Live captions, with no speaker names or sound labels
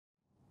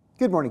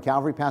Good morning,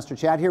 Calvary. Pastor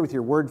Chad here with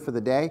your word for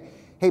the day.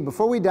 Hey,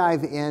 before we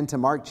dive into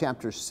Mark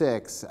chapter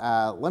 6,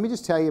 let me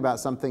just tell you about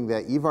something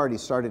that you've already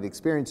started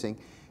experiencing.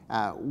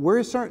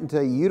 We're starting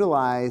to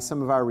utilize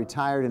some of our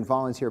retired and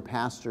volunteer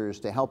pastors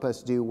to help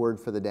us do Word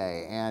for the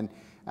Day. And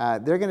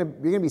you're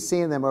going to be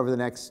seeing them over the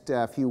next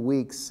few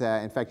weeks.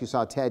 In fact, you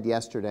saw Ted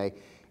yesterday.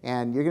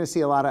 And you're going to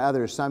see a lot of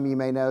others. Some you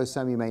may know,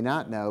 some you may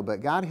not know.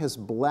 But God has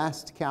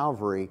blessed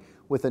Calvary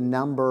with a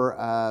number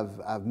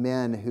of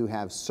men who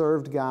have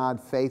served God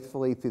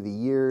faithfully through the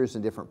years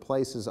in different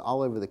places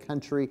all over the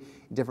country,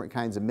 different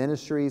kinds of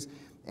ministries.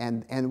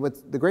 And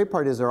what the great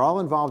part is, they're all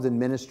involved in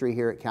ministry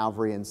here at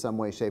Calvary in some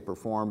way, shape, or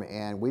form.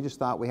 And we just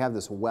thought we have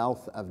this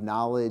wealth of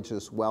knowledge,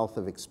 this wealth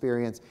of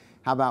experience.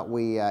 How about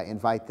we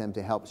invite them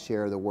to help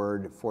share the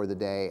word for the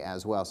day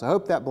as well? So I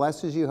hope that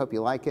blesses you. Hope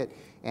you like it.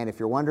 And if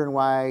you're wondering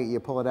why you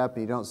pull it up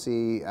and you don't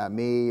see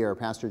me or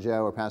Pastor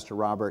Joe or Pastor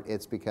Robert,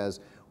 it's because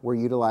we're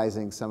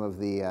utilizing some of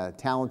the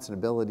talents and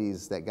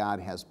abilities that God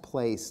has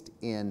placed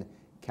in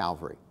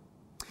Calvary.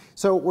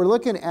 So we're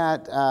looking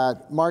at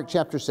Mark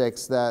chapter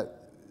 6, the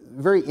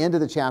very end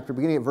of the chapter,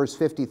 beginning at verse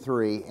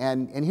 53.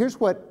 And here's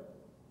what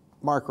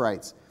Mark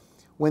writes.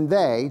 When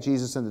they,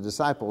 Jesus and the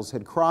disciples,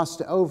 had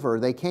crossed over,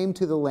 they came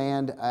to the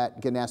land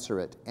at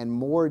Gennesaret and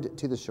moored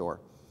to the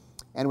shore.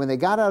 And when they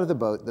got out of the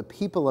boat, the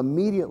people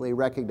immediately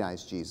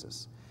recognized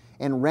Jesus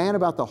and ran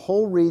about the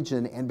whole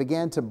region and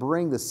began to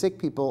bring the sick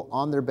people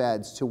on their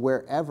beds to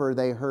wherever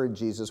they heard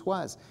Jesus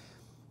was.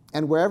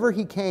 And wherever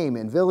he came,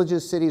 in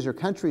villages, cities, or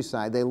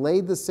countryside, they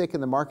laid the sick in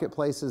the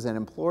marketplaces and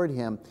implored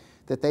him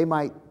that they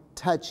might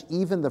touch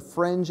even the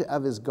fringe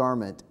of his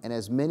garment, and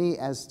as many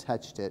as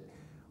touched it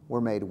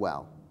were made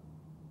well.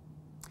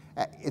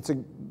 It's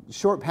a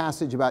short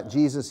passage about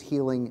Jesus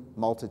healing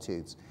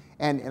multitudes.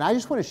 And I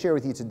just want to share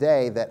with you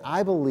today that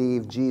I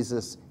believe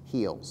Jesus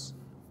heals.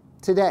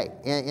 Today,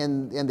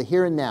 in the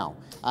here and now.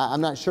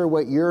 I'm not sure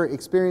what your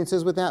experience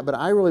is with that, but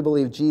I really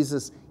believe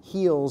Jesus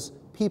heals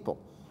people.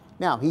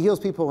 Now, he heals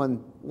people in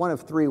one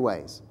of three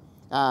ways.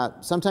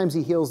 Sometimes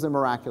he heals them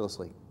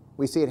miraculously.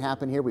 We see it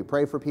happen here. We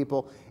pray for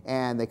people,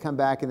 and they come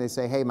back and they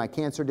say, hey, my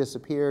cancer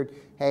disappeared.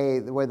 Hey,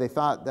 the way they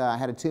thought I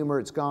had a tumor,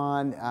 it's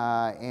gone.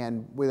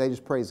 And they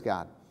just praise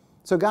God.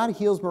 So God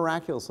heals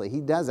miraculously.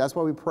 He does. That's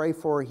why we pray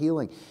for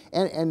healing.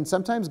 And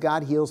sometimes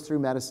God heals through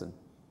medicine.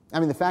 I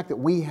mean, the fact that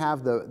we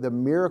have the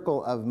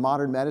miracle of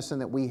modern medicine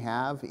that we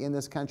have in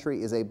this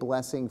country is a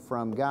blessing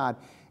from God.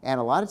 And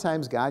a lot of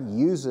times God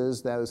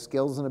uses those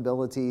skills and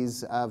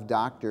abilities of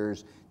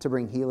doctors to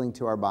bring healing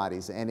to our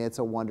bodies. And it's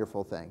a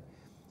wonderful thing.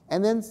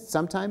 And then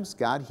sometimes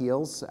God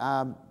heals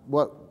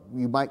what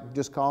you might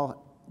just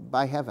call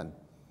by heaven.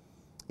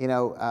 You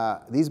know,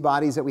 these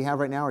bodies that we have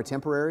right now are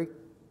temporary,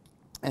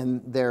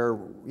 and they're,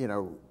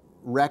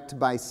 wrecked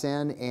by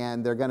sin,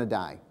 and they're going to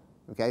die.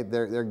 Okay,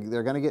 they're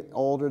going to get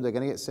older, they're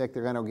going to get sick,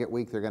 they're going to get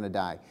weak, they're going to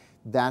die.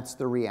 That's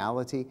the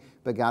reality.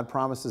 But God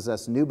promises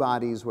us new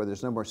bodies where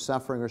there's no more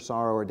suffering or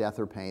sorrow or death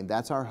or pain.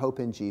 That's our hope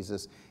in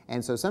Jesus.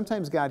 And so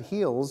sometimes God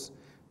heals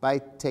by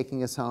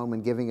taking us home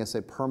and giving us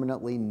a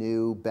permanently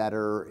new,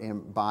 better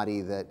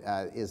body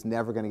that is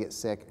never going to get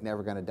sick,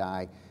 never going to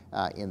die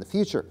in the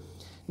future.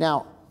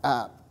 Now,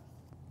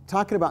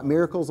 talking about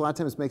miracles a lot of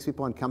times makes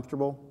people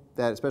uncomfortable,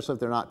 that especially if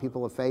they're not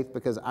people of faith,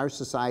 because our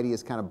society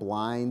is kind of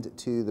blind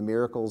to the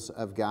miracles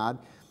of God.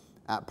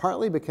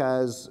 Partly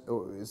because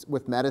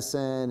with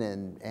medicine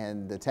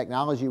and the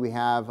technology we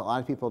have, a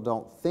lot of people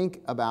don't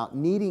think about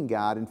needing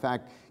God. In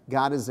fact,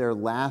 God is their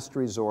last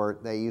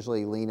resort. They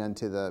usually lean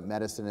into the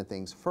medicine and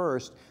things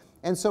first.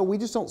 And so we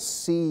just don't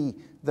see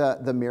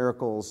the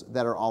miracles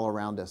that are all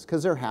around us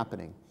because they're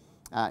happening.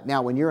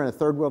 Now, when you're in a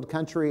third world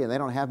country and they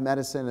don't have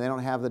medicine and they don't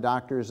have the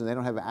doctors and they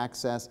don't have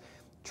access,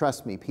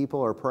 trust me,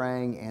 people are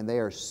praying and they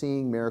are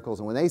seeing miracles.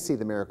 And when they see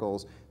the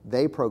miracles,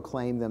 they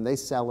proclaim them, they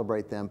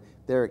celebrate them,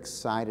 they're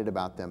excited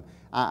about them.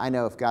 I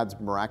know if God's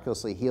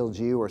miraculously healed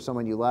you or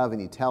someone you love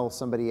and you tell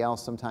somebody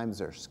else, sometimes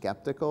they're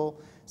skeptical.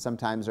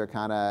 Sometimes they're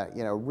kind of,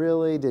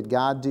 really, did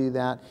God do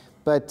that?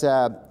 But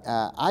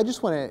I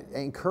just want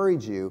to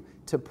encourage you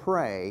to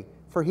pray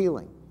for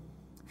healing.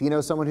 If you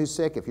know someone who's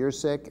sick, if you're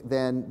sick,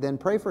 then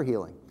pray for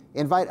healing.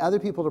 Invite other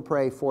people to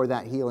pray for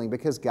that healing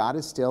because God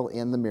is still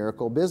in the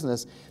miracle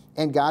business.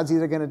 And God's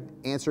either going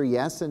to answer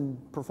yes and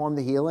perform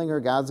the healing, or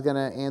God's going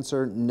to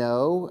answer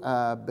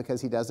no because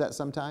he does that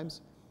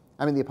sometimes.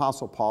 I mean, the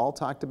Apostle Paul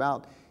talked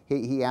about,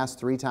 he asked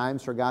 3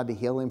 times for God to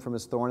heal him from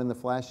his thorn in the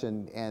flesh,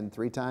 and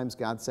 3 times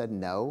God said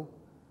no.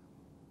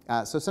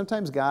 So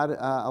sometimes God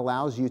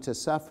allows you to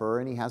suffer,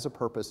 and he has a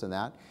purpose in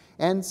that.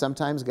 And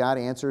sometimes God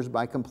answers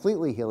by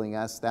completely healing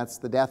us. That's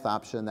the death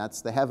option.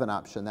 That's the heaven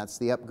option. That's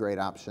the upgrade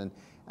option.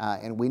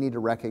 And we need to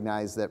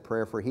recognize that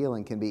prayer for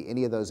healing can be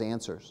any of those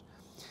answers.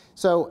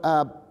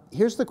 So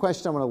here's the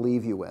question I want to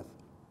leave you with.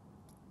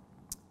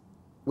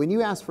 When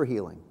you ask for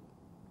healing,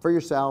 for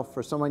yourself,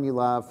 for someone you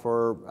love,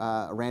 for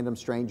a random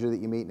stranger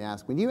that you meet and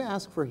ask, when you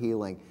ask for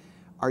healing,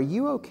 are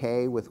you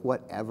okay with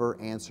whatever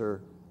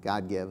answer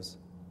God gives?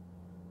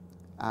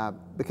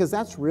 Because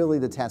that's really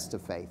the test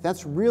of faith.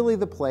 That's really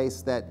the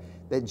place that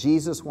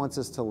Jesus wants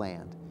us to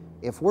land.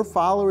 If we're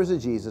followers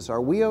of Jesus,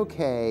 are we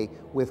okay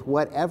with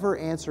whatever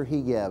answer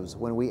He gives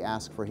when we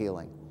ask for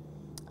healing?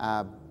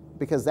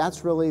 Because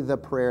that's really the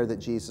prayer that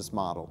Jesus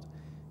modeled.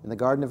 In the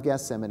Garden of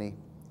Gethsemane,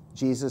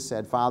 Jesus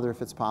said, Father,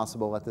 if it's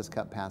possible, let this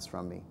cup pass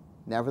from me.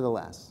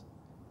 Nevertheless,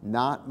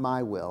 not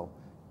my will,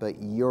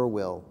 but your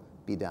will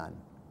be done.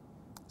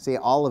 See,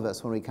 all of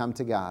us, when we come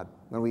to God,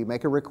 when we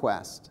make a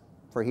request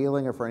for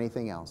healing or for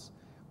anything else,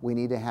 we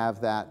need to have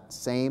that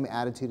same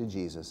attitude of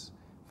Jesus.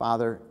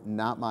 Father,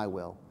 not my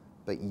will,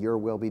 but your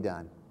will be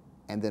done.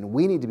 And then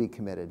we need to be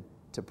committed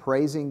to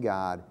praising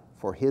God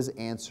for His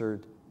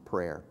answered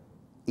prayer,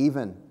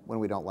 even when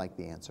we don't like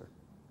the answer.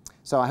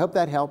 So I hope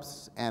that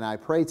helps, and I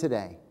pray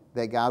today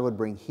that God would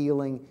bring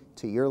healing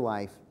to your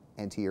life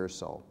and to your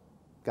soul.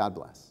 God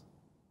bless.